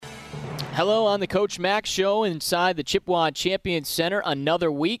Hello on the Coach Mack Show inside the Chippewa Champions Center.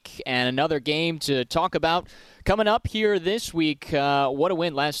 Another week and another game to talk about. Coming up here this week, what a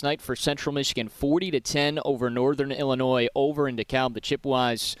win last night for Central Michigan, 40-10 over Northern Illinois over in DeKalb. The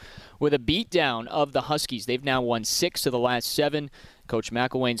Chippewas with a beatdown of the Huskies. They've now won 6 of the last 7. Coach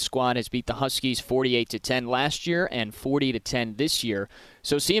McElwain's squad has beat the Huskies 48-10 last year and 40-10 this year.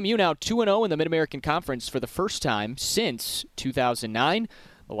 So CMU now 2-0 in the Mid-American Conference for the first time since 2009.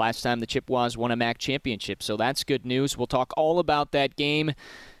 The last time the Chippewas won a MAC championship, so that's good news. We'll talk all about that game.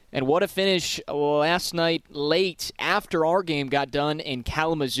 And what a finish last night late after our game got done in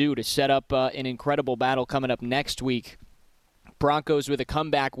Kalamazoo to set up an incredible battle coming up next week. Broncos with a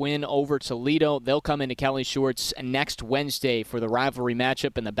comeback win over Toledo. They'll come into Kelly Shorts next Wednesday for the rivalry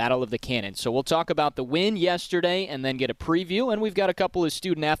matchup and the Battle of the Cannon. So we'll talk about the win yesterday and then get a preview. And we've got a couple of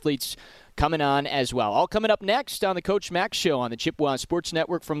student athletes coming on as well. All coming up next on the Coach Mack Show on the Chippewa Sports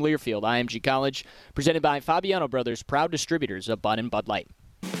Network from Learfield, IMG College, presented by Fabiano Brothers, proud distributors of Bud and Bud Light.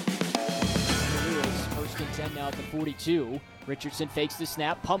 First and 10 now at the 42. Richardson fakes the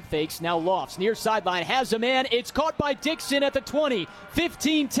snap, pump fakes, now lofts, near sideline, has a man. It's caught by Dixon at the 20.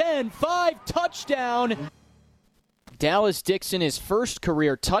 15-10, 5 touchdown. Dallas Dixon, his first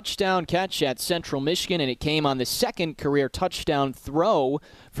career touchdown catch at Central Michigan, and it came on the second career touchdown throw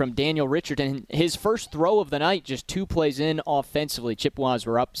from Daniel Richardson. His first throw of the night, just 2 plays in offensively. Chippewas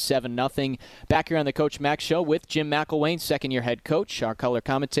were up 7-0. Back here on the Coach Mack Show with Jim McElwain, second-year head coach, our color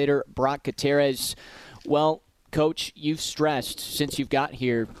commentator, Brock Gutierrez. Well, Coach, you've stressed since you've got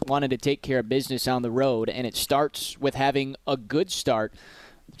here, wanted to take care of business on the road, and it starts with having a good start.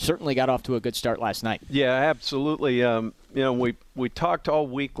 Certainly got off to a good start last night. Yeah, absolutely. We talked all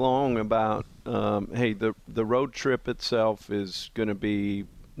week long about, hey, the road trip itself is going to be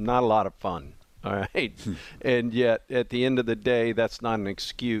not a lot of fun, all right? And yet, at the end of the day, that's not an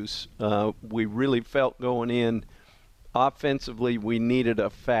excuse. We really felt going in, offensively, we needed a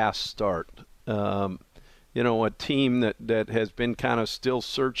fast start. A team that has been kind of still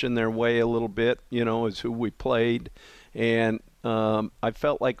searching their way a little bit, is who we played. And I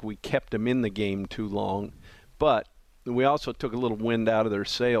felt like we kept them in the game too long. But we also took a little wind out of their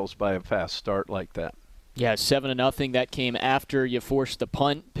sails by a fast start like that. Yeah, 7-0. That came after you forced the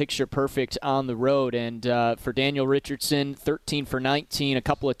punt. Picture perfect on the road. And for Daniel Richardson, 13 for 19, a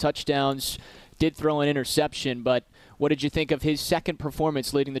couple of touchdowns. Did throw an interception, but what did you think of his second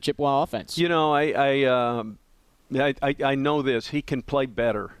performance leading the Chippewa offense? I know this. He can play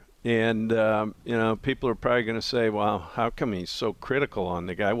better. And, people are probably going to say, well, how come he's so critical on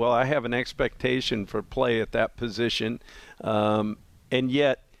the guy? Well, I have an expectation for play at that position. And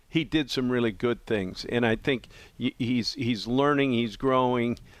yet he did some really good things. And I think he's learning, he's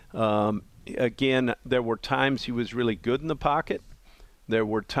growing. Again, there were times he was really good in the pocket. There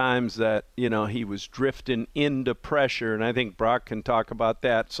were times that, he was drifting into pressure, and I think Brock can talk about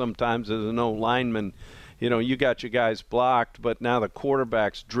that sometimes as an old lineman. You got your guys blocked, but now the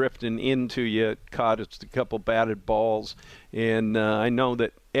quarterback's drifting into you, caught a couple batted balls, and I know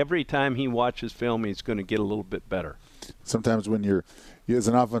that every time he watches film, he's going to get a little bit better. Sometimes when you're as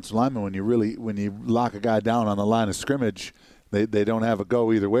an offensive lineman, when you lock a guy down on the line of scrimmage, They don't have a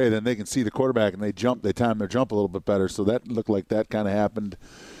go either way. Then they can see the quarterback and they time their jump a little bit better. So that looked like that kind of happened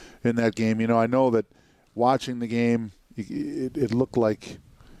in that game. I know that watching the game, it looked like,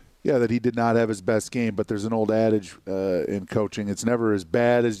 that he did not have his best game. But there's an old adage in coaching: it's never as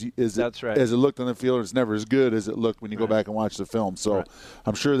bad as it looked on the field. It's never as good as it looked when you go back and watch the film. So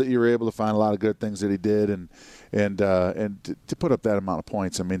I'm sure that you were able to find a lot of good things that he did, and to put up that amount of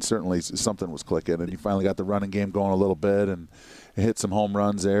points, I mean, certainly something was clicking, and you finally got the running game going a little bit, and hit some home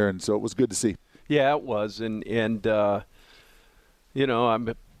runs there, and so it was good to see. Yeah, it was, and I'm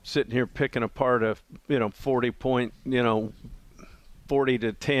sitting here picking apart a 40-point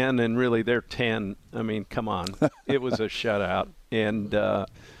 40-10, and really they're 10. I mean, come on, it was a shutout, and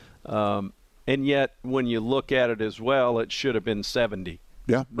yet when you look at it as well, it should have been 70.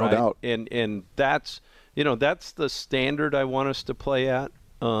 Yeah, no doubt. And that's that's the standard I want us to play at,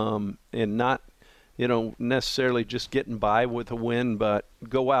 and not necessarily just getting by with a win, but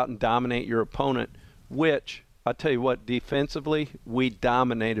go out and dominate your opponent, which I'll tell you what, defensively, we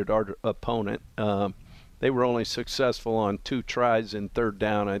dominated our opponent. They were only successful on 2 tries in third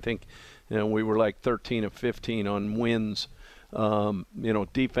down. I think, we were like 13 of 15 on wins,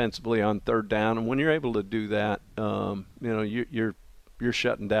 defensively on third down. And when you're able to do that, you're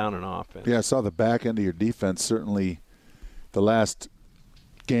shutting down an offense. Yeah, I saw the back end of your defense. Certainly, the last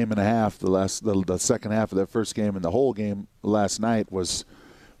game and a half, the second half of that first game, and the whole game last night was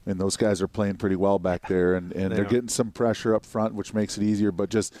And those guys are playing pretty well back there, and they're getting some pressure up front, which makes it easier. But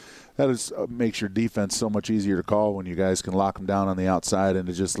just makes your defense so much easier to call when you guys can lock them down on the outside. And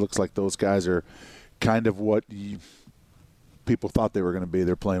it just looks like those guys are kind of what people thought they were going to be.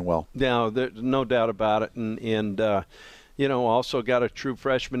 They're playing well. No, there's no doubt about it. And also got a true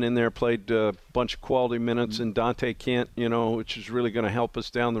freshman in there, played a bunch of quality minutes, and Dante Kent, which is really going to help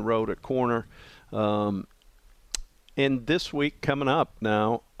us down the road at corner. And this week coming up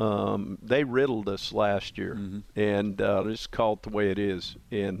now, they riddled us last year, and just call it the way it is.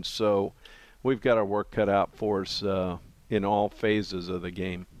 And so we've got our work cut out for us in all phases of the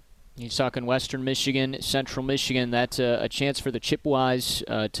game. You're talking Western Michigan, Central Michigan. That's a chance for the Chippewas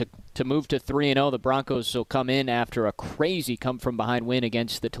to move to 3-0. The Broncos will come in after a crazy come-from-behind win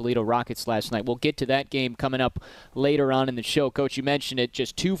against the Toledo Rockets last night. We'll get to that game coming up later on in the show. Coach, you mentioned it.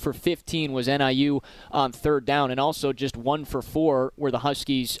 Just 2 for 15 was NIU on third down, and also just 1 for 4 were the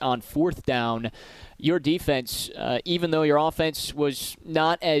Huskies on fourth down. Your defense, even though your offense was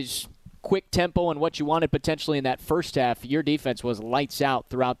not as quick tempo and what you wanted potentially in that first half, your defense was lights out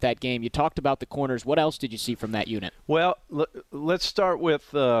throughout that game. You talked about the corners. What else did you see from that unit? Well, let's start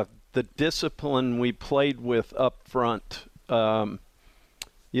with the discipline we played with up front.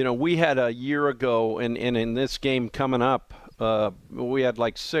 We had a year ago, and in this game coming up, we had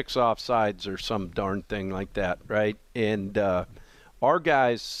like 6 offsides or some darn thing like that, right? And our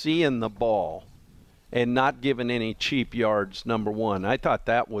guys seeing the ball and not giving any cheap yards, number one. I thought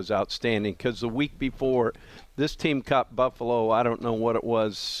that was outstanding because the week before, this team caught Buffalo, I don't know what it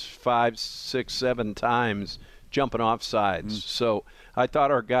was, 5, 6, 7 times jumping off sides. So I thought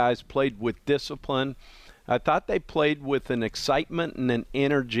our guys played with discipline. I thought they played with an excitement and an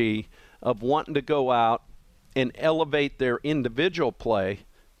energy of wanting to go out and elevate their individual play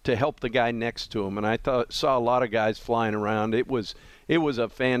to help the guy next to them. And I saw a lot of guys flying around. It was a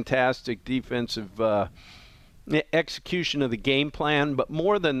fantastic defensive execution of the game plan, but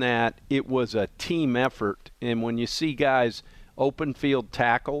more than that, it was a team effort. And when you see guys open field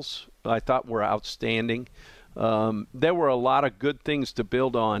tackles, I thought were outstanding. There were a lot of good things to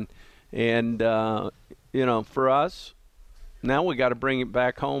build on. And, for us, now we got to bring it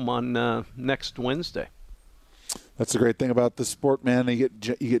back home on next Wednesday. That's the great thing about the sport, man. You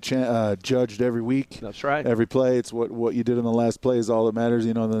get judged every week. That's right. Every play. It's what you did in the last play is all that matters,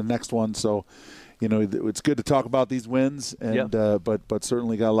 in the next one. So, it's good to talk about these wins, and but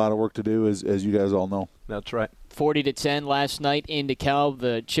certainly got a lot of work to do, as you guys all know. That's right. 40-10 last night in DeKalb.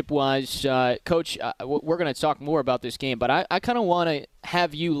 The Chippewas. Coach, we're going to talk more about this game, but I kind of want to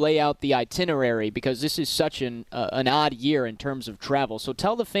have you lay out the itinerary because this is such an odd year in terms of travel. So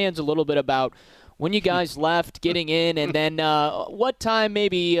tell the fans a little bit about when you guys left, getting in, and then what time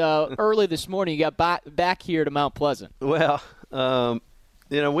maybe early this morning you got back here to Mount Pleasant? Well,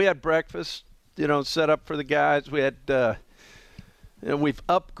 we had breakfast, set up for the guys. We had, we've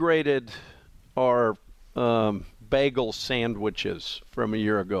upgraded our bagel sandwiches from a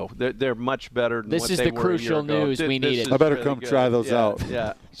year ago. They're much better than this what is they the were crucial a year news ago. we needed. I better really come good. try those out.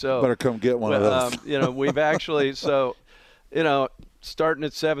 Yeah, so better come get one of those. We've actually starting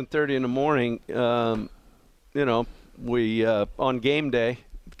at 7:30 in the morning. We on game day,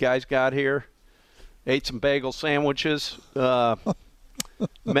 guys got here, ate some bagel sandwiches, met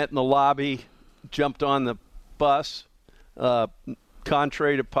in the lobby, jumped on the bus.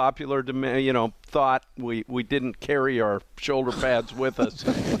 Contrary to popular demand, thought we didn't carry our shoulder pads with us,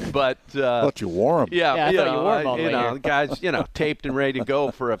 but thought you wore them. Yeah, I thought you wore them all the way here. Guys, taped and ready to go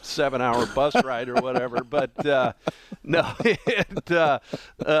for a 7-hour bus ride or whatever. But no,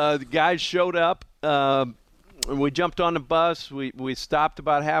 the guys showed up. We jumped on the bus. We stopped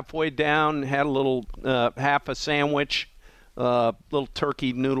about halfway down, had a little half a sandwich. Little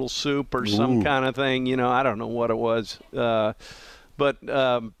turkey noodle soup or some kind of thing, I don't know what it was. But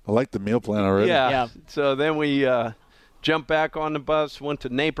I like the meal plan already. Yeah. So then we jumped back on the bus, went to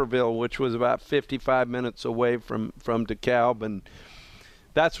Naperville, which was about 55 minutes away from DeKalb, and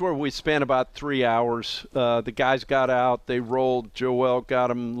that's where we spent about 3 hours. The guys got out, they rolled. Joel got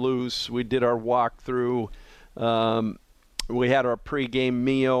them loose. We did our walkthrough. We had our pregame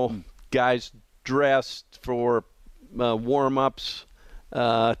meal. Guys dressed for warm-ups,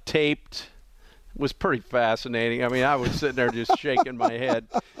 taped. Was pretty fascinating. I mean, I was sitting there just shaking my head.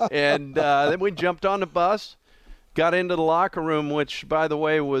 And then we jumped on the bus, got into the locker room, which, by the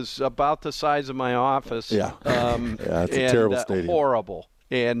way, was about the size of my office. Yeah. It's a terrible stadium. Horrible.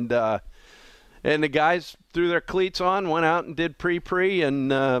 And the guys threw their cleats on, went out and did pre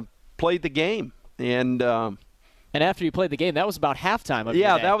and played the game. And And after you played the game, that was about halftime of Yeah,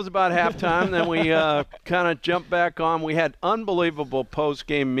 your day. that was about halftime. Then we kind of jumped back on. We had unbelievable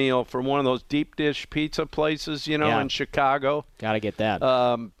post-game meal from one of those deep dish pizza places, in Chicago. Got to get that.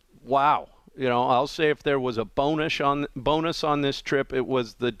 Wow. I'll say if there was a bonus on this trip, it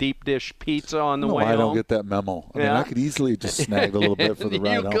was the deep dish pizza on the way home. I don't get that memo. I mean, I could easily just snag a little bit for the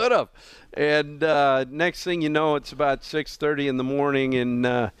ride home. You could have. And next thing you know, it's about 6:30 in the morning, and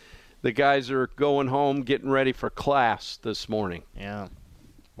the guys are going home, getting ready for class this morning. Yeah.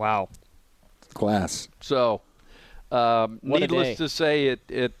 Wow. Class. So, needless to say,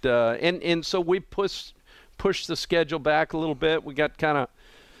 and so we pushed the schedule back a little bit. We got kind of.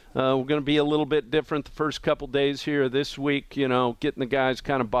 We're going to be a little bit different the first couple days here this week, getting the guys'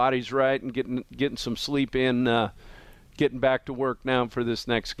 kind of bodies right and getting some sleep in, getting back to work now for this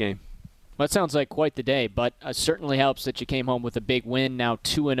next game. Well, that sounds like quite the day, but certainly helps that you came home with a big win, now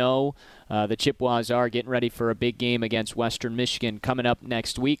 2-0. The Chippewas are getting ready for a big game against Western Michigan coming up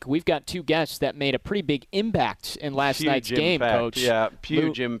next week. We've got two guests that made a pretty big impact in last night's game, Coach. Yeah,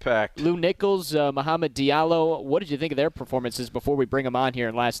 huge impact. Lew Nichols, Mohamed Diallo, what did you think of their performances before we bring them on here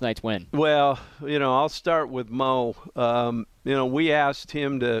in last night's win? Well, I'll start with Mo. We asked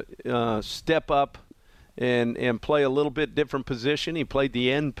him to step up and play a little bit different position. He played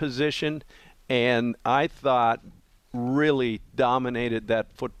the end position, and I thought really dominated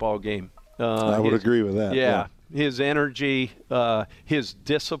that football game. I would agree with that. Yeah, his energy, his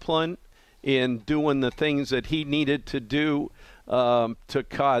discipline in doing the things that he needed to do to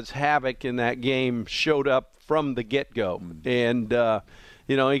cause havoc in that game showed up from the get-go. And,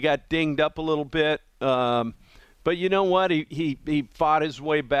 he got dinged up a little bit. But you know what? He fought his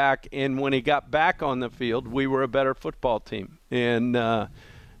way back, and when he got back on the field, we were a better football team. And,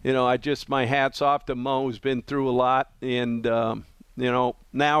 my hat's off to Mo, who's been through a lot. And,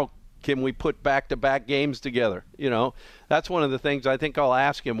 now can we put back-to-back games together? That's one of the things I think I'll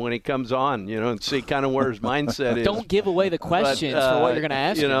ask him when he comes on, and see kind of where his mindset is. Don't give away the questions for what you're going to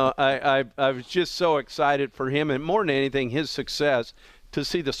ask him. I was just so excited for him, and more than anything, his success. To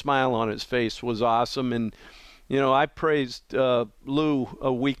see the smile on his face was awesome. And, I praised Lew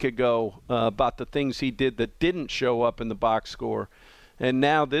a week ago about the things he did that didn't show up in the box score. And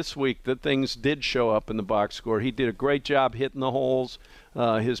now this week, the things did show up in the box score. He did a great job hitting the holes,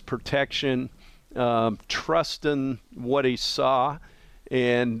 his protection, trusting what he saw.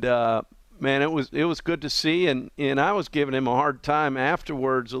 And, man, it was good to see. And I was giving him a hard time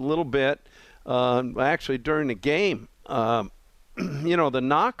afterwards a little bit, actually during the game. The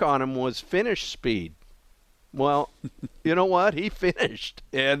knock on him was finish speed. Well, you know what? He finished.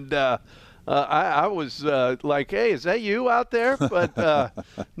 And I was like, hey, is that you out there? But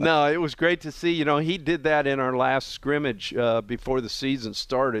no, it was great to see. He did that in our last scrimmage before the season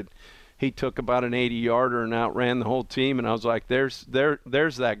started. He took about an 80-yarder and outran the whole team. And I was like, there's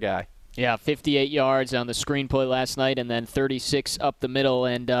that guy. Yeah, 58 yards on the screen play last night and then 36 up the middle.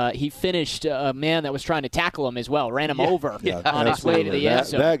 And he finished a man that was trying to tackle him as well, ran him over on his way to the end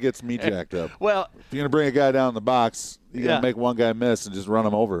zone. That gets me jacked up. Well, if you're going to bring a guy down in the box, you're going to make one guy miss and just run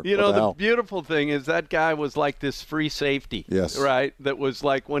him over. The beautiful thing is that guy was like this free safety, right? That was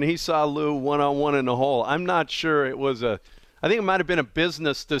like when he saw Lew one-on-one in the hole, I'm not sure it was I think it might have been a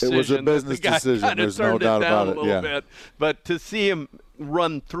business decision. It was a business decision. There's no doubt about it. A little bit. But to see him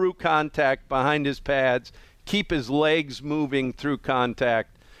run through contact behind his pads, keep his legs moving through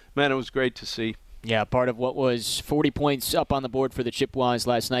contact, man, it was great to see. Yeah, part of what was 40 points up on the board for the Chippewas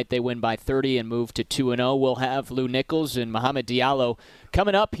last night. They win by 30 and move to 2-0. We'll have Lew Nichols and Mohamed Diallo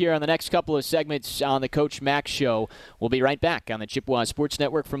coming up here on the next couple of segments on the Coach Mack Show. We'll be right back on the Chippewa Sports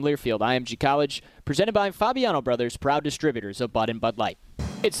Network from Learfield. IMG College, presented by Fabiano Brothers, proud distributors of Bud and Bud Light.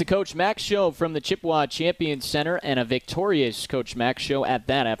 It's the Coach Mack Show from the Chippewa Champions Center, and a victorious Coach Mack Show at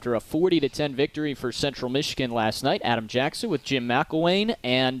that after a 40-10 victory for Central Michigan last night. Adam Jackson with Jim McElwain,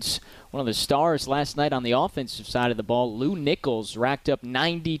 and one of the stars last night on the offensive side of the ball, Lew Nichols, racked up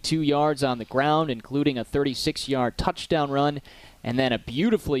 92 yards on the ground, including a 36-yard touchdown run, and then a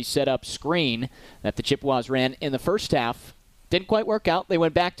beautifully set up screen that the Chippewas ran in the first half. Didn't quite work out. They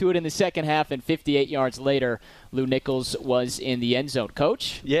went back to it in the second half, and 58 yards later, Lew Nichols was in the end zone.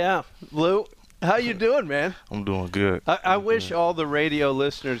 Coach? Yeah. Lew, how you doing, man? I'm doing good. I wish all the radio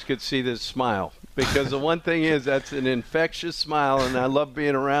listeners could see this smile, because the one thing is that's an infectious smile, and I love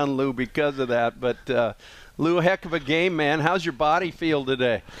being around Lew because of that. But, Lew, a heck of a game, man. How's your body feel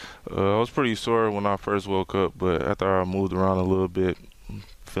today? I was pretty sore when I first woke up, but after I moved around a little bit,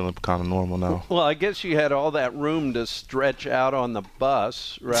 feeling kind of normal now. Well, I guess you had all that room to stretch out on the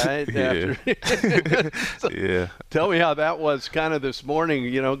bus, right? Yeah. Yeah. Tell me how that was kind of this morning,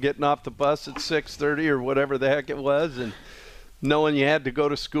 getting off the bus at 6:30 or whatever the heck it was and knowing you had to go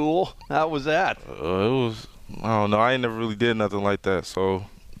to school. How was that? It was, I don't know. I ain't never really did nothing like that. So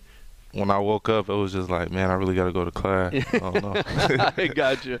when I woke up, it was just like, man, I really got to go to class. I don't know. I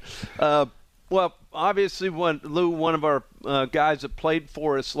got you. Well, obviously, Lou, one of our guys that played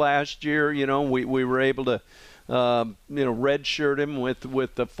for us last year, we were able to, redshirt him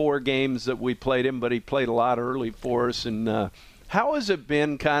with the 4 games that we played him, but he played a lot early for us. And how has it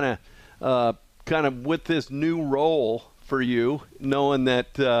been kind of with this new role for you, knowing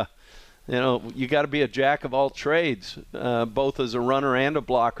that, you got to be a jack of all trades, both as a runner and a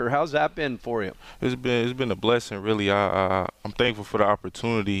blocker? How's that been for you? It's been a blessing, really. I'm thankful for the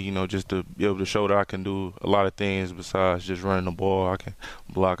opportunity, just to be able to show that I can do a lot of things besides just running the ball. I can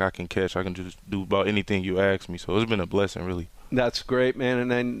block, I can catch, I can just do about anything you ask me. So it's been a blessing, really. That's great, man.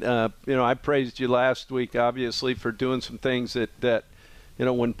 And then, I praised you last week, obviously, for doing some things that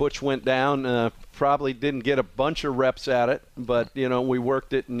when Butch went down, probably didn't get a bunch of reps at it, but, we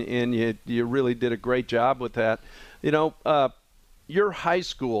worked it, and you really did a great job with that. Your high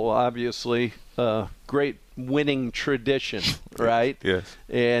school, obviously, great winning tradition, right? Yes.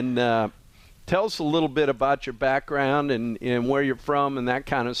 And tell us a little bit about your background and where you're from and that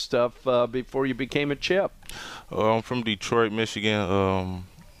kind of stuff before you became a Chip. I'm from Detroit, Michigan.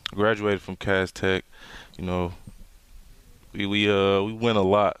 Graduated from Cass Tech. We win a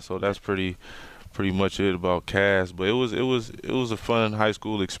lot, so that's pretty much it about Cass. But it was a fun high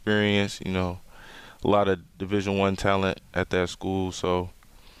school experience. A lot of Division I talent at that school, so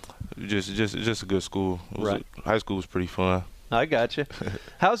just a good school. Right. High school was pretty fun. I got you.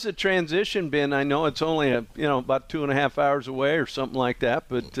 How's the transition been? I know it's only about 2.5 hours away or something like that,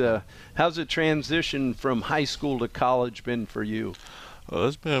 but how's the transition from high school to college been for you?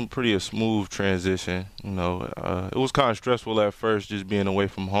 It's been a smooth transition. It was kind of stressful at first, just being away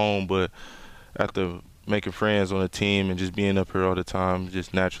from home, but after making friends on the team and just being up here all the time,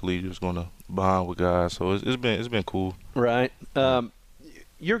 just naturally just going to bond with guys. So it's been cool. Right.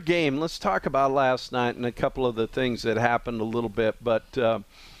 Your game. Let's talk about last night and a couple of the things that happened a little bit. But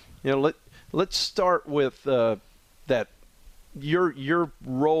let's start with that. Your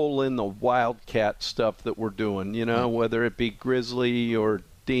role in the Wildcat stuff that we're doing, whether it be Grizzly or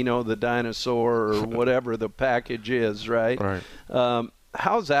Dino the Dinosaur or whatever the package is, right? Right.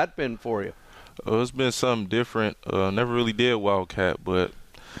 How's that been for you? It's been something different. Never really did Wildcat, but,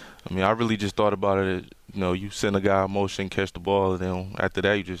 I really just thought about it. You send a guy in motion, catch the ball, and then after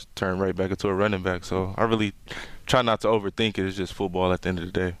that you just turn right back into a running back. So I really try not to overthink it. It's just football at the end of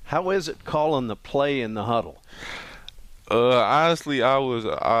the day. How is it calling the play in the huddle? Honestly, I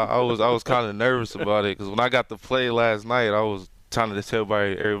was kind of nervous about it because when I got the play last night, I was trying to tell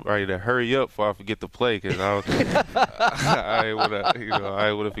everybody to hurry up before I forget the play because I ain't want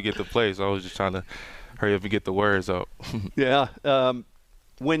to forget the play, so I was just trying to hurry up and get the words out. Yeah.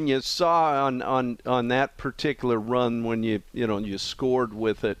 When you saw on that particular run when you scored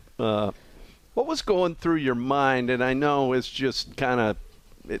with it, what was going through your mind? And I know it's just kind of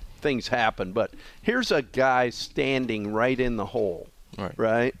things happen, but here's a guy standing right in the hole,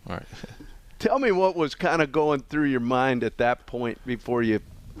 right? Tell me what was kind of going through your mind at that point before you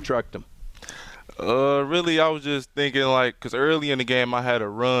trucked him. Really, I was just thinking because early in the game I had a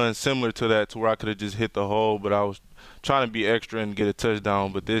run similar to that to where I could have just hit the hole, but I was trying to be extra and get a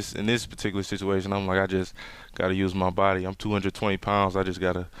touchdown. But in this particular situation, I'm like, I just got to use my body. I'm 220 pounds. I just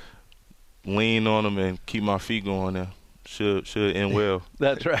got to lean on them and keep my feet going there. Should end well.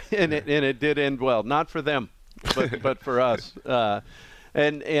 That's right, and it did end well. Not for them, but for us.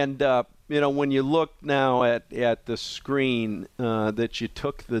 And when you look now at the screen that you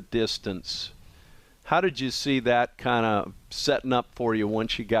took the distance, how did you see that kind of setting up for you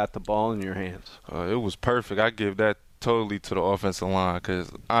once you got the ball in your hands? It was perfect. I give that totally to the offensive line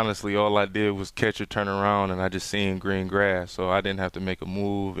because honestly, all I did was catch or turn around, and I just seen green grass, so I didn't have to make a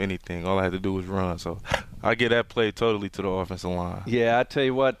move, anything. All I had to do was run. So I give that play totally to the offensive line. Yeah, I tell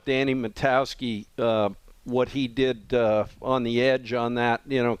you what, Danny Matowski, what he did on the edge on that,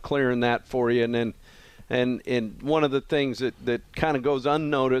 clearing that for you, and one of the things that kind of goes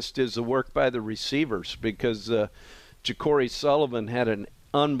unnoticed is the work by the receivers because Ja'Cory Sullivan had an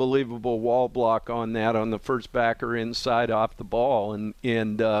unbelievable wall block on that on the first backer inside off the ball, and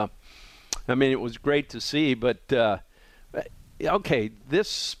it was great to see. But okay, this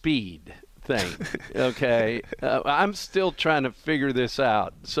speed thing, okay, I'm still trying to figure this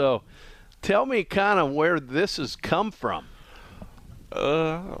out. So tell me kind of where this has come from.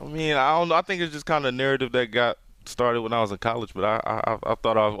 I mean, I don't know. I think it's just kind of a narrative that got started when I was in college, but I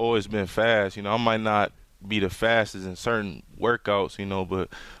thought I've always been fast. I might not be the fastest in certain workouts, but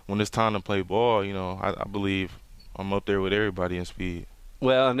when it's time to play ball, I believe I'm up there with everybody in speed.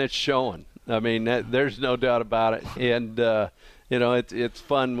 Well, and it's showing. I mean, there's no doubt about it. And, it's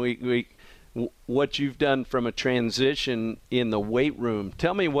fun. What you've done from a transition in the weight room,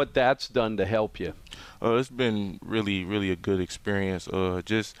 tell me what that's done to help you. It's been really, really a good experience.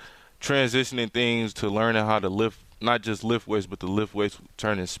 Just transitioning things to learning how to lift, not just lift weights, but to lift weights,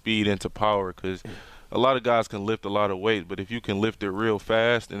 turning speed into power. Because a lot of guys can lift a lot of weight, but if you can lift it real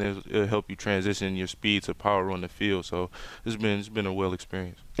fast, then it'll help you transition your speed to power on the field. So it's been a well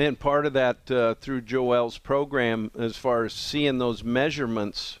experience. And part of that through Joel's program, as far as seeing those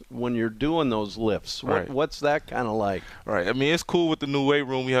measurements when you're doing those lifts, Right. What's that kind of like? Right. I mean, it's cool with the new weight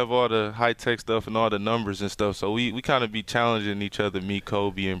room. We have all the high-tech stuff and all the numbers and stuff. So we kind of be challenging each other, me,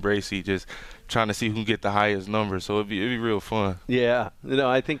 Kobe, and Bracey, just trying to see who can get the highest numbers. So it'd be real fun. Yeah.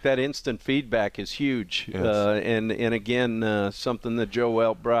 I think that instant feedback is huge. Yes. And again, something that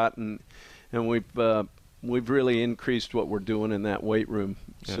Joel brought, and we've really increased what we're doing in that weight room.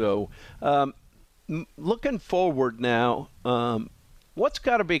 Yes. So looking forward now, what's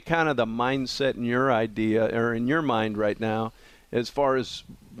got to be kind of the mindset in your idea or in your mind right now as far as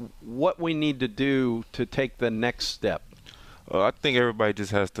what we need to do to take the next step? I think everybody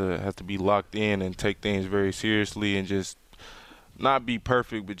just has to be locked in and take things very seriously and just not be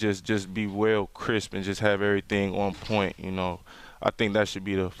perfect, but just be well crisp and just have everything on point. I think that should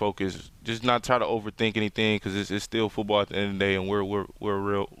be the focus. Just not try to overthink anything because it's still football at the end of the day, and we're a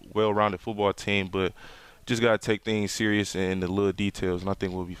real well-rounded football team. But just got to take things serious in the little details, and I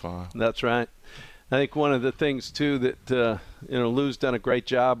think we'll be fine. That's right. I think one of the things, too, that Lou's done a great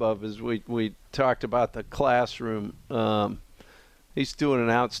job of is we talked about the classroom. He's doing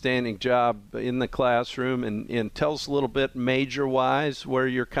an outstanding job in the classroom, and tell us a little bit major-wise where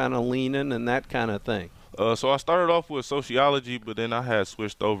you're kind of leaning and that kind of thing. So I started off with sociology, but then I had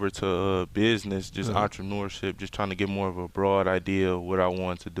switched over to business, just entrepreneurship, just trying to get more of a broad idea of what I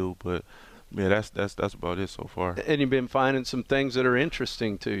wanted to do. But yeah, that's about it so far. And you've been finding some things that are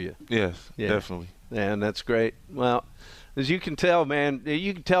interesting to you. Yes, definitely. And that's great. Well, as you can tell, man,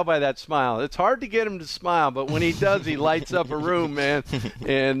 you can tell by that smile. It's hard to get him to smile, but when he does, he lights up a room, man.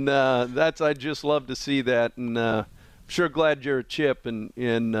 And I just love to see that. And I'm sure glad you're a Chip. And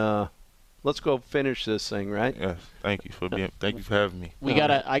let's go finish this thing, right? Yes. Thank you for having me.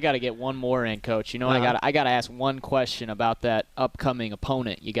 I gotta get one more in, Coach. I gotta ask one question about that upcoming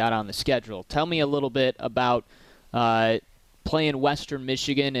opponent you got on the schedule. Tell me a little bit about playing Western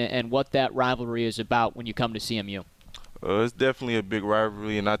Michigan and what that rivalry is about when you come to CMU. It's definitely a big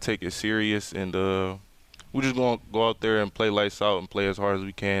rivalry, and I take it serious. And we're just going to go out there and play lights out and play as hard as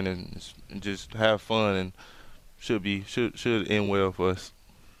we can and just have fun, and should end well for us.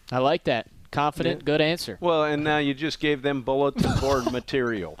 I like that. Confident, good answer. Well, and now you just gave them bulletin board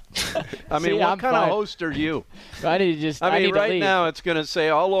material. I mean, See, what I'm kind of fine. host are you? I need to right leave. now it's going to say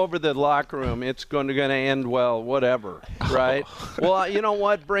all over the locker room, it's going to end well, whatever, right? Well, you know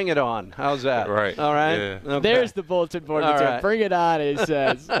what? Bring it on. How's that? Right. All right? Yeah. Okay. There's the bulletin board All material. right. Bring it on, it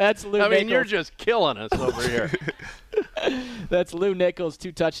says. That's Lou Nichols. you're just killing us over here. That's Lou Nichols,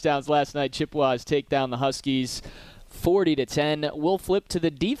 2 touchdowns last night. Chippewas take down the Huskies 40-10. We'll flip to the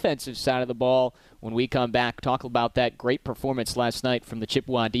defensive side of the ball when we come back. Talk about that great performance last night from the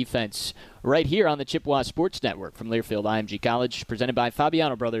Chippewa defense right here on the Chippewa Sports Network from Learfield IMG College, presented by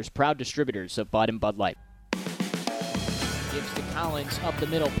Fabiano Brothers, proud distributors of Bud and Bud Light. Gives to Collins up the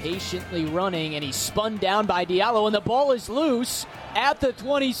middle, patiently running, and he's spun down by Diallo, and the ball is loose at the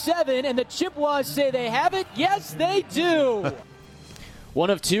 27, and the Chippewas say they have it. Yes, they do. One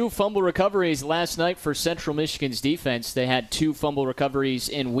of 2 fumble recoveries last night for Central Michigan's defense. They had 2 fumble recoveries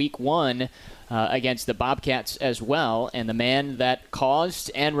in Week 1 against the Bobcats as well. And the man that caused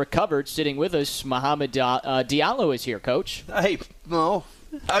and recovered, sitting with us, Mohamed Diallo, is here, Coach. Hey, Mo,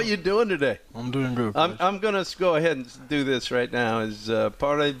 how you doing today? I'm doing good. I'm going to go ahead and do this right now.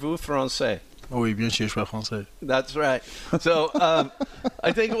 Parlez-vous français? Oui, bien sûr, je parle français. That's right. So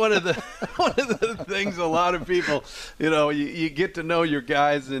I think one of the things a lot of people, you get to know your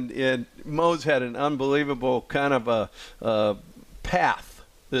guys, and Mo's had an unbelievable kind of a path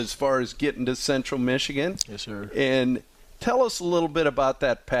as far as getting to Central Michigan. Yes, sir. And tell us a little bit about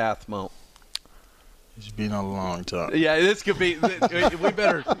that path, Mo. It's been a long time. Yeah, this could be. We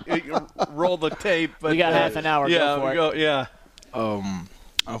better roll the tape. But, we got half an hour. Yeah, go for it. Yeah.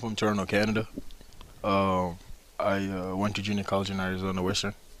 I'm from Toronto, Canada. I went to junior college in Arizona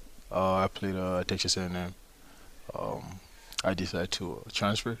Western. I played at Texas A&M. I decided to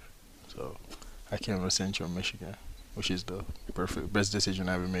transfer. So I came to Central Michigan, which is the best decision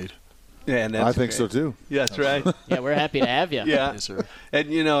I ever made. Yeah, and that's I think great. so too. Yeah, that's right. Yeah, we're happy to have you. Yeah. Yes, sir. And,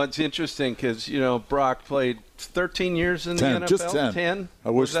 it's interesting because, Brock played 13 years in 10, the NFL. just 10. 10? I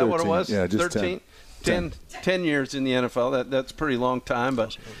wish Was that what it 13. was? Yeah, just 13? 10 years in the NFL. That's a pretty long time.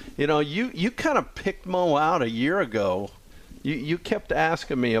 But, you kind of picked Mo out a year ago. You kept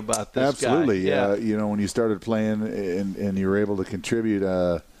asking me about this Absolutely. guy. Yeah. When you started playing and you were able to contribute,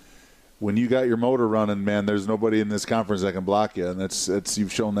 when you got your motor running, man, there's nobody in this conference that can block you, and that's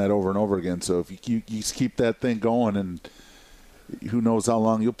you've shown that over and over again. So if you keep that thing going, and who knows how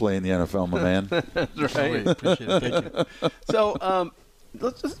long you'll play in the NFL, my man. That's right. Appreciate it. Thank you. So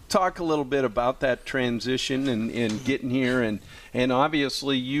let's just talk a little bit about that transition and getting here, and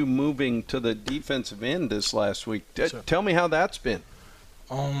obviously you moving to the defensive end this last week. Sure. Tell me how that's been.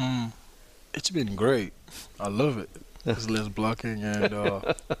 It's been great. I love it. There's less blocking, and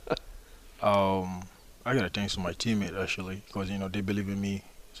I gotta thanks to my teammate actually, because they believe in me.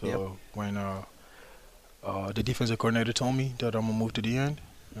 So Yep. when the defensive coordinator told me that I'm gonna move to the end,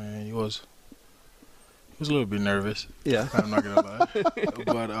 and he was a little bit nervous. Yeah. I'm not gonna lie,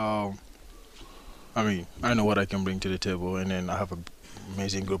 but I know what I can bring to the table, and then I have an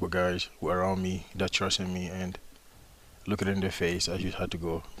amazing group of guys who are around me that trust in me, and look it in their face. I just had to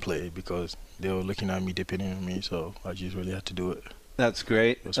go play because they were looking at me, depending on me. So I just really had to do it. That's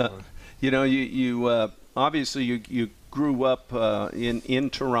great. It was fun. You obviously you grew up in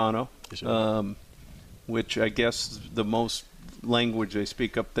Toronto, Yes, sir. which I guess the most language they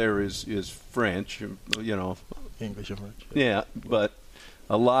speak up there is French. English and French. Yeah, but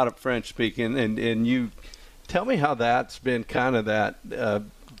a lot of French speaking, and you tell me how that's been kind of that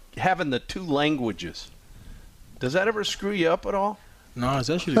having the two languages. Does that ever screw you up at all? No, it's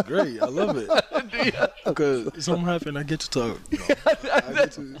actually great. I love it. Because something happened, I get to talk. I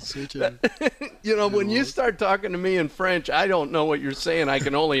get to switch it. When you start talking to me in French, I don't know what you're saying. I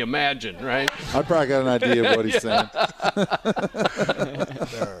can only imagine, right? I probably got an idea of what he's saying.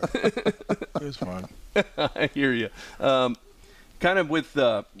 It was fun. I hear you. Kind of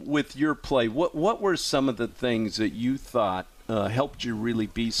with your play, what were some of the things that you thought helped you really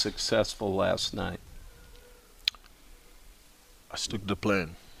be successful last night? I stuck to the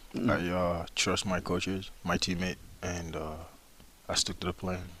plan. I trust my coaches, my teammate, and I stuck to the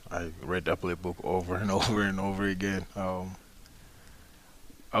plan. I read that playbook over and over and over again.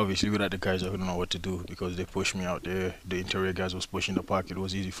 Obviously, without the guys, I wouldn't know what to do because they pushed me out there. The interior guys was pushing the pocket. It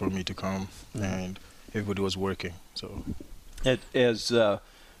was easy for me to come, and everybody was working. So, As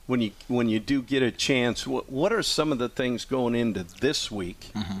when you do get a chance, what are some of the things going into this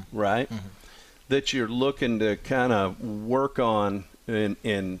week, right? That you're looking to kind of work on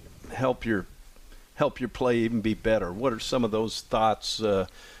and help your play even be better? What are some of those thoughts?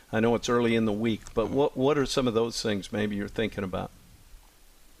 I know it's early in the week, but what are some of those things maybe you're thinking about?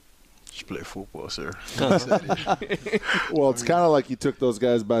 just play football, sir. Well, it's kind of like you took those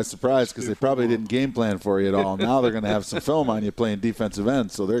guys by surprise because they probably didn't game plan for you at all. Now they're going to have some film on you playing defensive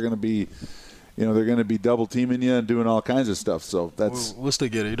end, so they're going to be, they're going to be double teaming you and doing all kinds of stuff. So that's we'll still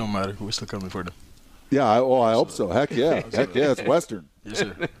get it. It don't matter. We're still coming for them. yeah. I hope so. Heck yeah, It's Western. Yes,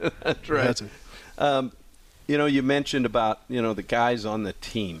 sir. That's We had right. to. You mentioned about the guys on the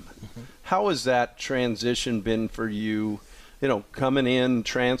team. How has that transition been for you? Coming in,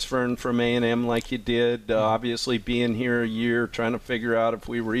 transferring from A&M like you did, obviously being here a year, trying to figure out if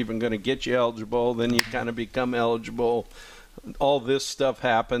we were even going to get you eligible. Then you kind of become eligible. All this stuff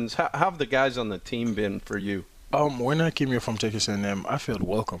happens. How have the guys on the team been for you? When I came here from Texas A&M, I felt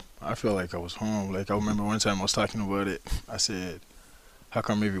welcome. I felt like I was home. Like I remember one time I was talking about it. I said, "How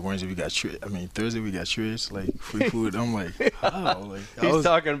come every Wednesday we got treats? Thursday we got treats, like free food." I'm like, "How?" Like He's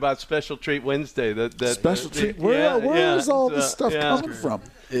talking about Special Treat Wednesday. That Special treat. Where is all this stuff coming from?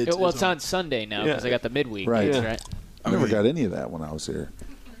 It's on Sunday now because I got the midweek. Right. games, right? I never got any of that when I was here.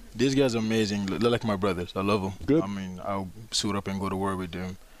 These guys are amazing. They're like my brothers. I love them. Good. I'll suit up and go to work with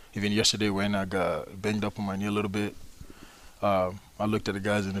them. Even yesterday when I got banged up on my knee a little bit, I looked at the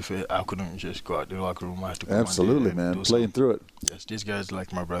guys in the face. I couldn't just go out the locker room. I had to go Absolutely, on there and man. do Playing something. through it. Yes, these guys are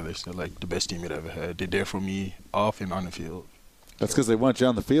like my brothers. They're like the best team I ever had. They're there for me off and on the field. That's because they want you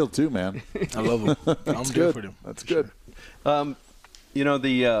on the field too, man. I love them. I'm That's there good. for them. That's for good.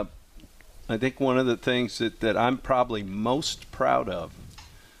 sure. I think one of the things that I'm probably most proud of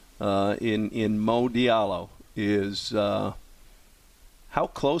in Mo Diallo is how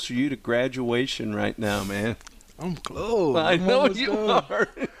close are you to graduation right now, man? I'm close. I I'm know almost you done. are.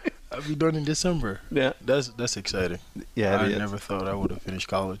 I'll be done in December. Yeah. That's exciting. Yeah, I it is. never thought I would have finished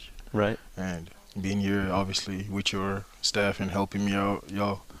college, Right. and being here, obviously, with your staff and helping me out.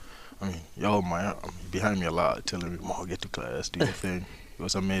 Y'all behind me a lot, telling me, "Mo, get to class, do your thing." It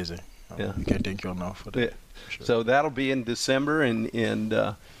was amazing. Yeah. We can't thank you enough for that. Yeah. For sure. So that'll be in December, and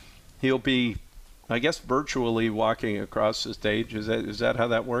he'll be, I guess, virtually walking across the stage. Is that how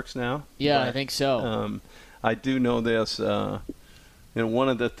that works now? Yeah, Right. I think so. I do know this. One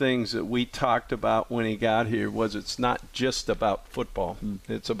of the things that we talked about when he got here was it's not just about football.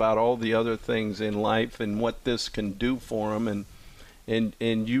 It's about all the other things in life and what this can do for him,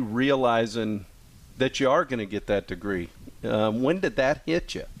 and you realizing that you are going to get that degree. When did that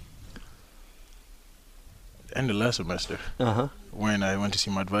hit you? And the last semester, when I went to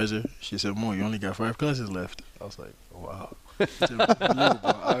see my advisor, she said, "Mo, you only got 5 classes left." I was like, "Wow." It's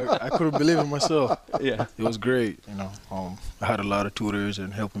unbelievable. I couldn't believe it myself. Yeah. It was great, I had a lot of tutors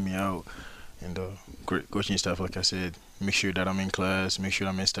and helping me out, and great coaching staff. Like I said, make sure that I'm in class, make sure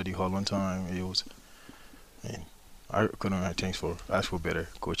I'm in study hall on time. I couldn't ask for better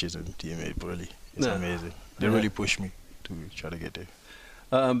coaches and teammates. Really, it's amazing. They really pushed me to try to get there.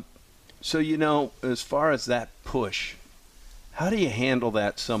 So, as far as that push, how do you handle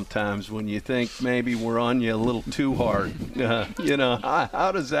that sometimes when you think maybe we're on you a little too hard? How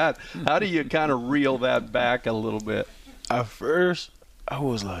do you kind of reel that back a little bit? At first, I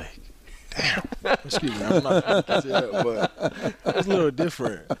was like, damn, excuse me, I'm not going to say that, but it was a little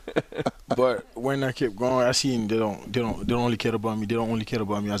different. But when I kept going, I seen they don't only care about me. They don't only care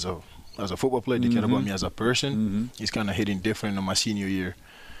about me as a football player. They care about me as a person. It's kind of hitting different in my senior year.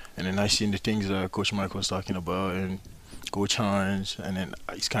 And then I seen the things that Coach Mike was talking about and Coach Hans, and then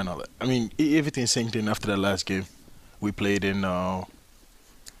it's kind of like, everything synced in after that last game. We played in, the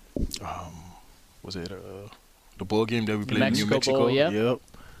bowl game that we played in New Mexico? Bowl, yeah. Yep.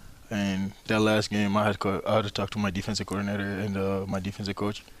 And that last game, I had to talk to my defensive coordinator and my defensive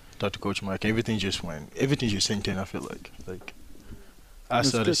coach, talk to Coach Mike. Everything just synced in, I feel like. I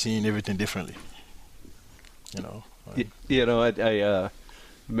started seeing everything differently. I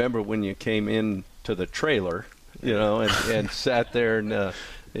remember when you came in to the trailer, and sat there in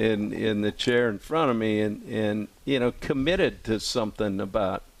the chair in front of me and committed to something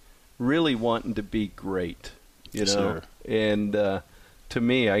about really wanting to be great, Yes, sir. And to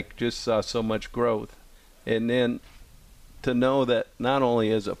me, I just saw so much growth. And then to know that not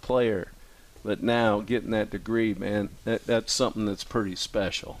only as a player, but now getting that degree, man, that's something that's pretty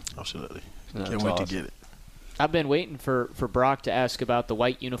special. Absolutely. That's Can't wait awesome. to get it. I've been waiting for Brock to ask about the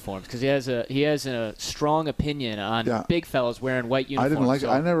white uniforms because he has a strong opinion on big fellas wearing white uniforms.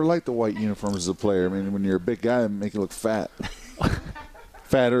 I never liked the white uniforms as a player. When you're a big guy, it make you look fat,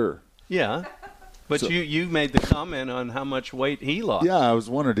 fatter. Yeah, but you made the comment on how much weight he lost. Yeah, I was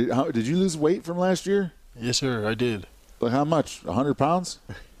wondering, did you lose weight from last year? Yes, sir, I did. Like how much? 100 pounds?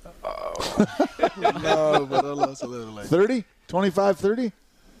 No, but I lost a little. 30? 25, 30?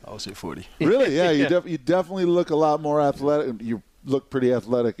 I would say 40. Really? Yeah, you definitely look a lot more athletic. You look pretty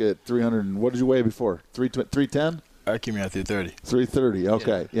athletic at 300. And what did you weigh before? 310? I came here at 330. 330.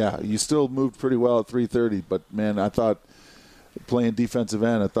 Okay. Yeah. You still moved pretty well at 330, but man, I thought playing defensive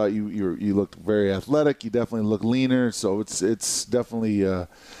end, I thought you looked very athletic. You definitely look leaner. So it's definitely. I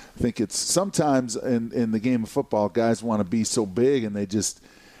think it's sometimes in the game of football, guys want to be so big and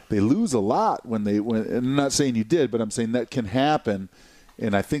they lose a lot when and I'm not saying you did, but I'm saying that can happen.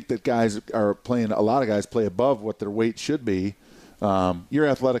 And I think that a lot of guys play above what their weight should be. You're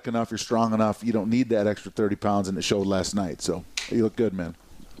athletic enough, you're strong enough, you don't need that extra 30 pounds, and it showed last night. So you look good, man.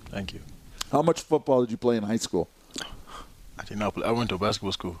 Thank you. How much football did you play in high school? I did not play. I went to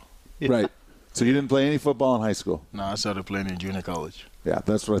basketball school. Yeah. Right. So you didn't play any football in high school? No, I started playing in junior college. Yeah,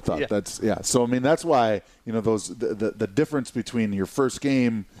 that's what I thought. Yeah. So that's why the difference between your first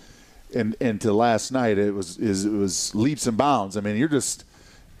game and to last night it was leaps and bounds.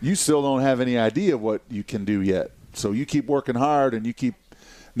 You still don't have any idea what you can do yet. So you keep working hard and you keep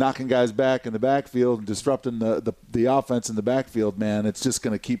knocking guys back in the backfield and disrupting the offense in the backfield, man. It's just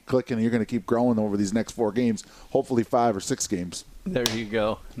going to keep clicking and you're going to keep growing over these next 4 games, hopefully 5 or 6 games. There you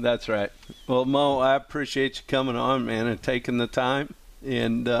go. That's right. Well, Mo, I appreciate you coming on, man, and taking the time.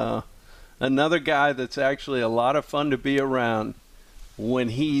 And another guy that's actually a lot of fun to be around when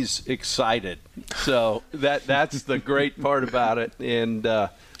he's excited. So that's the great part about it. And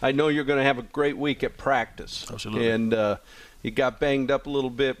I know you're going to have a great week at practice. Absolutely. And you got banged up a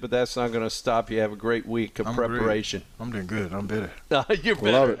little bit, but that's not going to stop you. Have a great week of preparation. Great. I'm doing good. I'm better. You're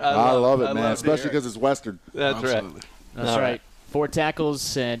better. Love it. I love it, man, love especially because it's Western. That's Absolutely. right. That's right. 4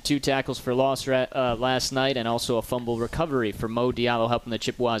 tackles and 2 tackles for loss last night, and also a fumble recovery for Mo Diallo, helping the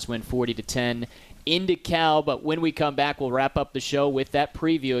Chippewas win 40-10 into Cal. But when we come back, we'll wrap up the show with that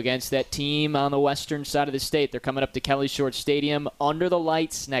preview against that team on the western side of the state. They're coming up to Kelly Short Stadium under the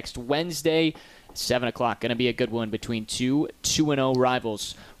lights next Wednesday, 7 o'clock. Going to be a good one between two 2-0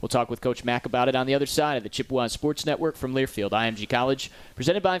 rivals. We'll talk with Coach Mack about it on the other side of the Chippewa Sports Network from Learfield IMG College,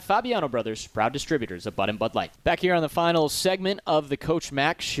 presented by Fabiano Brothers, proud distributors of Bud and Bud Light. Back here on the final segment of the Coach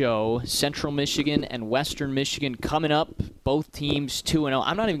Mack Show, Central Michigan and Western Michigan coming up, both teams 2-0.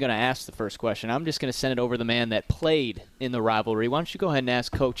 I'm not even going to ask the first question. I'm just going to send it over to the man that played in the rivalry. Why don't you go ahead and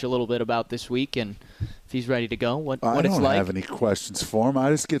ask Coach a little bit about this week and if he's ready to go, what it's like. I don't have any questions for him.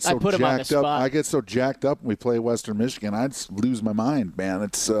 I just get so jacked up. I get so jacked up when we play Western Michigan. I just lose my mind, man.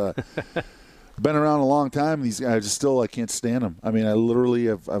 It's been around a long time. These guys I can't stand them. I mean, I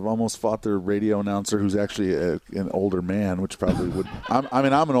literally I've almost fought their radio announcer, who's actually an older man, which probably would. I'm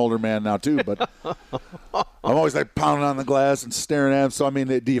an older man now too, but I'm always like pounding on the glass and staring at him. So I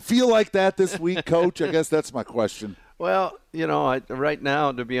mean, do you feel like that this week, Coach? I guess that's my question. Well, right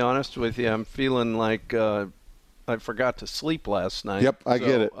now, to be honest with you, I'm feeling like I forgot to sleep last night. Yep, I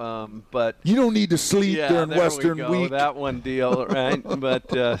get it. But you don't need to sleep during Western we go. Week. That one deal, right?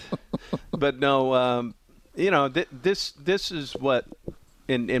 but no, this is what,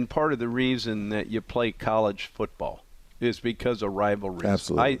 and part of the reason that you play college football is because of rivalries.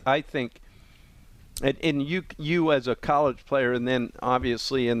 Absolutely. I think. And you as a college player, and then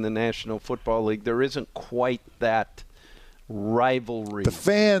obviously in the National Football League, there isn't quite that rivalry. The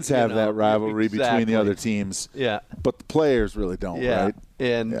fans have that rivalry between the other teams, but the players really don't, right?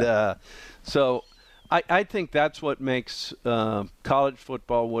 And so I think that's what makes college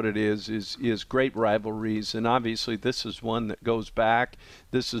football what it is great rivalries. And obviously this is one that goes back.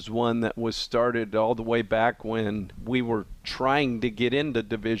 This is one that was started all the way back when we were trying to get into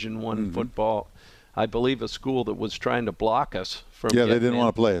Division I football. I believe a school that was trying to block us from they didn't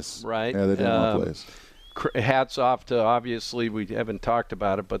want to play us. Right. Yeah, they didn't want to play us. Hats off to, obviously, we haven't talked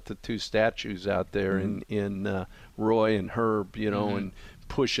about it, but the two statues out there in Roy and Herb, and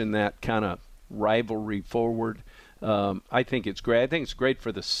pushing that kind of rivalry forward. I think it's great. I think it's great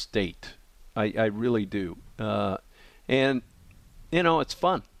for the state. I really do. And, it's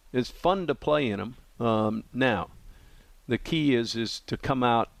fun. It's fun to play in them. Now, the key is to come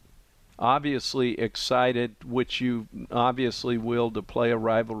out obviously excited, which you obviously will, to play a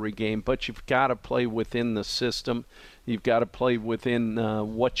rivalry game, but you've got to play within the system. You've got to play within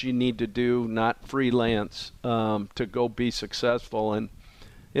what you need to do, not freelance, to go be successfid. And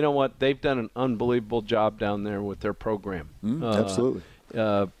you know what? They've done an unbelievable job down there with their program. Absolutely.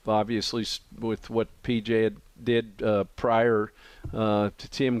 Obviously, with what PJ did prior to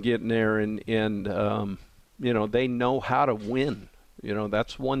Tim getting there, and they know how to win.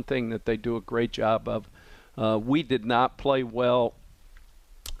 That's one thing that they do a great job of. We did not play well.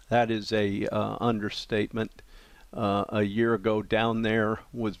 That is a understatement. A year ago down there,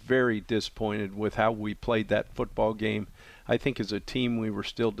 was very disappointed with how we played that football game. I think as a team we were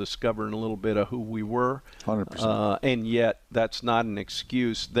still discovering a little bit of who we were. 100%. And yet that's not an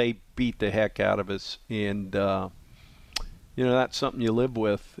excuse. They beat the heck out of us. And, that's something you live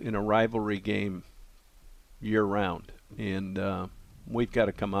with in a rivalry game year-round. And we've got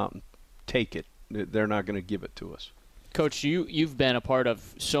to come out and take it. They're not going to give it to us. Coach, you've been a part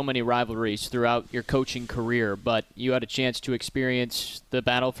of so many rivalries throughout your coaching career, but you had a chance to experience the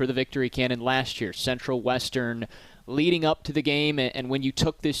battle for the Victory Cannon last year, Central Western, leading up to the game, and when you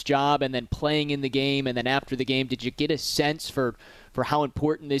took this job and then playing in the game and then after the game, did you get a sense for how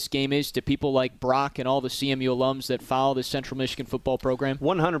important this game is to people like Brock and all the CMU alums that follow the Central Michigan football program?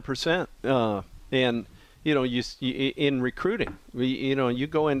 100%. And you in recruiting, you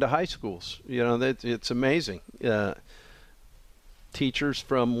go into high schools, it's amazing. Teachers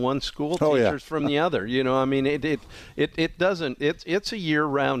from one school, teachers from the other. It doesn't. It's a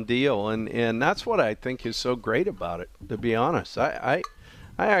year-round deal, and that's what I think is so great about it. To be honest, I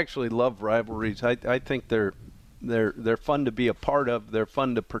actually love rivalries. I think they're fun to be a part of. They're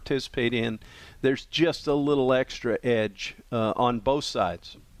fun to participate in. There's just a little extra edge on both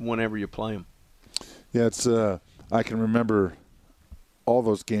sides whenever you play them. Yeah, it's. I can remember all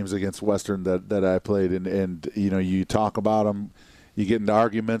those games against Western that I played, and you talk about them. You get into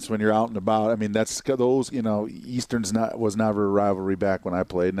arguments when you're out and about. I mean, that's those. Eastern's was never a rivalry back when I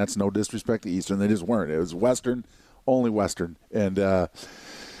played, and that's no disrespect to Eastern. They just weren't. It was Western, only Western, and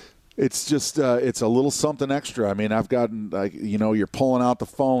it's just it's a little something extra. I mean, I've gotten you're pulling out the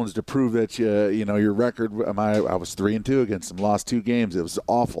phones to prove that your record. I was 3-2 against them, lost 2 games. It was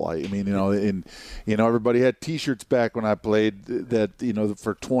awful. I mean, everybody had T-shirts back when I played that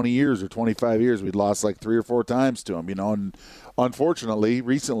for 20 years or 25 years we'd lost like 3 or 4 times to them. And unfortunately,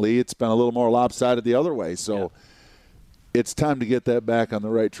 recently it's been a little more lopsided the other way. So it's time to get that back on the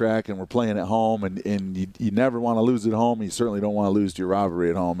right track, and we're playing at home, and you never want to lose at home. You certainly don't want to lose to your rivalry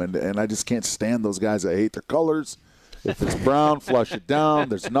at home. And I just can't stand those guys that hate their colors. If it's brown, flush it down.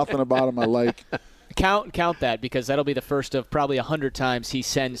 There's nothing about them I like. Count that, because that'll be the first of probably 100 times he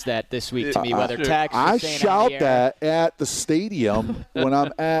sends that this week to me, whether text or I saying shout on the air. that at the stadium when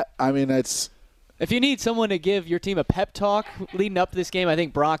I'm at – I mean, it's – if you need someone to give your team a pep talk leading up to this game, I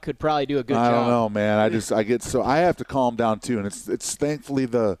think Brock could probably do a good job. I don't know, man. I have to calm down too, and it's thankfully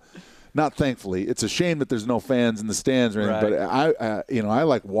not thankfully. It's a shame that there's no fans in the stands or anything. But I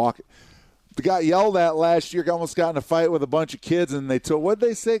like walking. The guy yelled at last year, almost got in a fight with a bunch of kids, and they told, what'd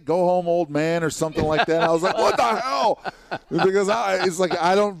they say? Go home, old man, or something like that. And I was like, what the hell? Because it's like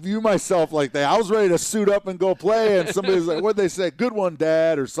I don't view myself like that. I was ready to suit up and go play, and somebody's like, what'd they say? Good one,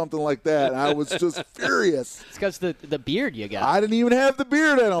 Dad, or something like that. And I was just furious. It's because the beard you got. I didn't even have the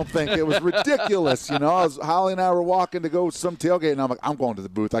beard, I don't think. It was ridiculous. Holly and I were walking to go some tailgate, and I'm like, I'm going to the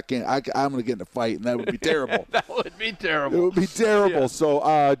booth. I'm going to get in a fight, and that would be terrible. That would be terrible. It would be terrible. Yeah. So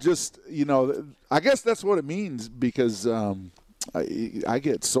I guess that's what it means, because I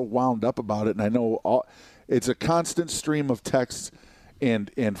get so wound up about it, and I know it's a constant stream of texts and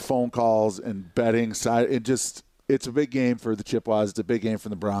phone calls and betting. It's a big game for the Chippewas. It's a big game for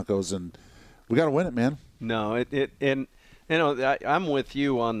the Broncos, and we got to win it, man. No, I'm with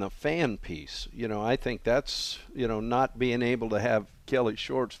you on the fan piece. I think that's not being able to have Kelly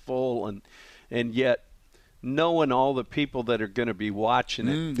Shorts full and yet knowing all the people that are going to be watching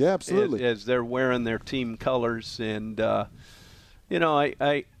it, yeah, absolutely, as they're wearing their team colors, and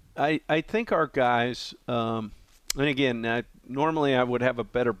I think our guys, and again, normally I would have a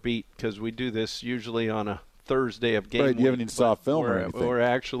better beat because we do this usually on a Thursday of game. Right, you haven't even saw film or anything. We're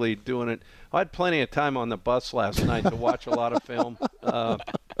actually doing it. I had plenty of time on the bus last night to watch a lot of film.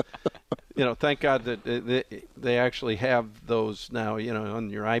 Thank God that they actually have those now,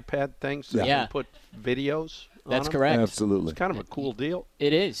 on your iPad things. So you can put videos on That's them. correct. Absolutely. It's kind of a cool deal.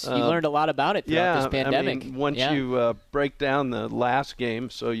 It is. You learned a lot about it throughout this pandemic. Once you break down the last game,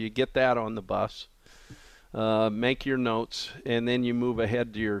 so you get that on the bus, make your notes, and then you move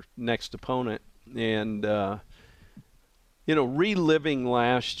ahead to your next opponent. And, reliving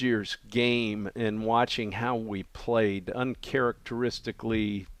last year's game and watching how we played,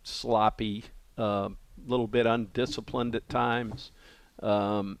 uncharacteristically sloppy, little bit undisciplined at times.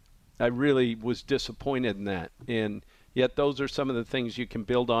 I really was disappointed in that. And yet those are some of the things you can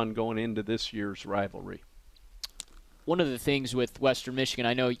build on going into this year's rivalry. One of the things with Western Michigan,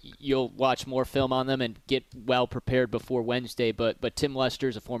 I know you'll watch more film on them and get well prepared before Wednesday, but Tim Lester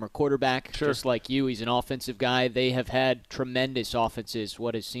is a former quarterback, just like you. He's an offensive guy. They have had tremendous offenses,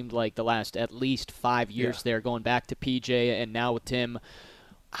 what has seemed like the last at least 5 years there, going back to PJ and now with Tim.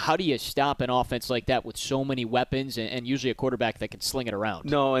 How do you stop an offense like that with so many weapons and usually a quarterback that can sling it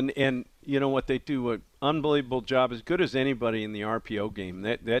around? No, and you know what, they do an unbelievable job, as good as anybody in the RPO game.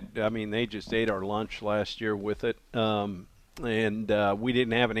 They just ate our lunch last year with it, and we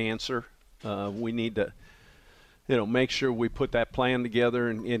didn't have an answer. We need to, make sure we put that plan together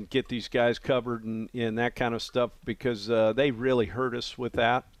and get these guys covered and that kind of stuff, because they really hurt us with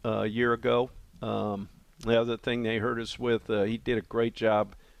that a year ago. The other thing they hurt us with, he did a great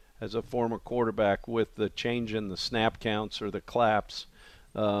job as a former quarterback with the change in the snap counts or the claps.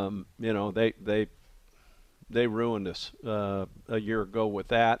 They ruined us a year ago with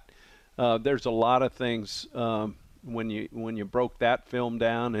that. There's a lot of things when you broke that film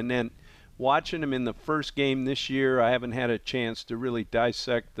down, and then watching them in the first game this year, I haven't had a chance to really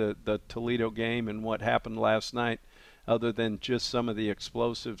dissect the Toledo game and what happened last night, other than just some of the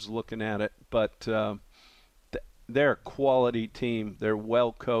explosives looking at it. But they're a quality team. They're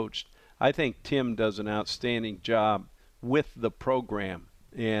well coached. I think Tim does an outstanding job with the program,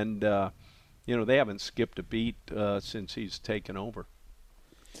 and they haven't skipped a beat since he's taken over.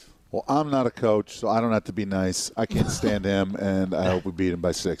 Well, I'm not a coach, so I don't have to be nice. I can't stand him, and I hope we beat him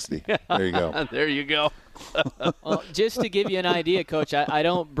by 60. There you go. There you go. Well, just to give you an idea, Coach, I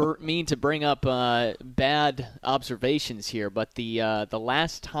don't mean to bring up bad observations here, but the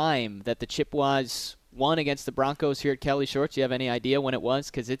last time that the Chippewas won against the Broncos here at Kelly Shorts, do you have any idea when it was?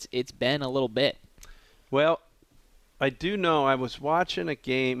 Because it's been a little bit. Well, I do know I was watching a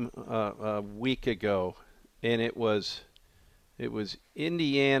game a week ago, and it was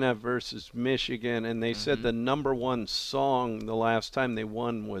Indiana versus Michigan, and they said the number one song the last time they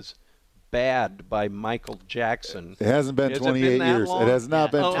won was Bad by Michael Jackson. It hasn't been 28 years. Long? It has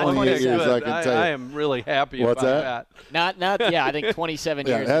not been 28 years, I can tell you. I am really happy What's about that. Not. Yeah, I think 27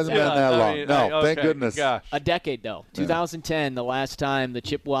 years. It hasn't been that long. No, thank goodness. Gosh. A decade, though. 2010, the last time the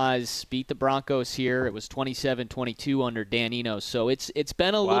Chippewas beat the Broncos here. It was 27-22 under Dan Enos. So it's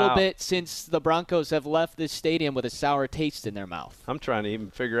been a little bit since the Broncos have left this stadium with a sour taste in their mouth. I'm trying to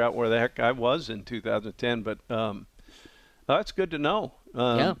even figure out where the heck I was in 2010, but that's good to know.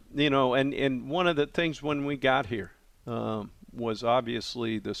 Yeah. You know, and one of the things when we got here was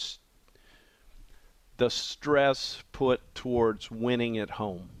obviously the stress put towards winning at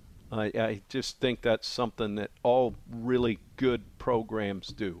home. I just think that's something that all really good programs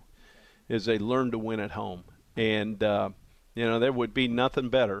do, is they learn to win at home. And, you know, there would be nothing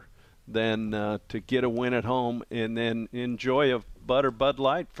better than to get a win at home and then enjoy a Bud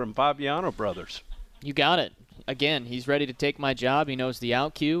Light from Fabiano Brothers. You got it. Again, he's ready to take my job. He knows the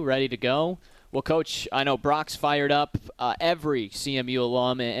out cue, ready to go. Well, Coach, I know Brock's fired up. Every CMU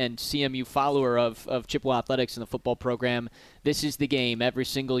alum and CMU follower of Chippewa Athletics and the football program, this is the game every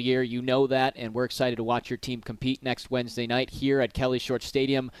single year. You know that, and we're excited to watch your team compete next Wednesday night here at Kelly Short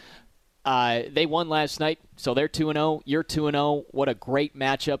Stadium. They won last night, so they're 2-0. You're 2-0. What a great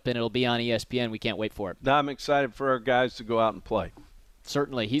matchup, and it'll be on ESPN. We can't wait for it. I'm excited for our guys to go out and play.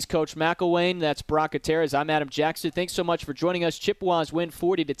 Certainly. He's Coach McElwain. That's Brock Gutierrez. I'm Adam Jackson. Thanks so much for joining us. Chippewas win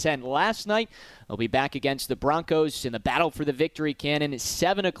 40-10 last night. They'll be back against the Broncos in the battle for the victory cannon at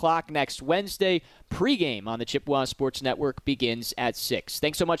 7 o'clock next Wednesday. Pre-game on the Chippewa Sports Network begins at 6.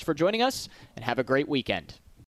 Thanks so much for joining us, and have a great weekend.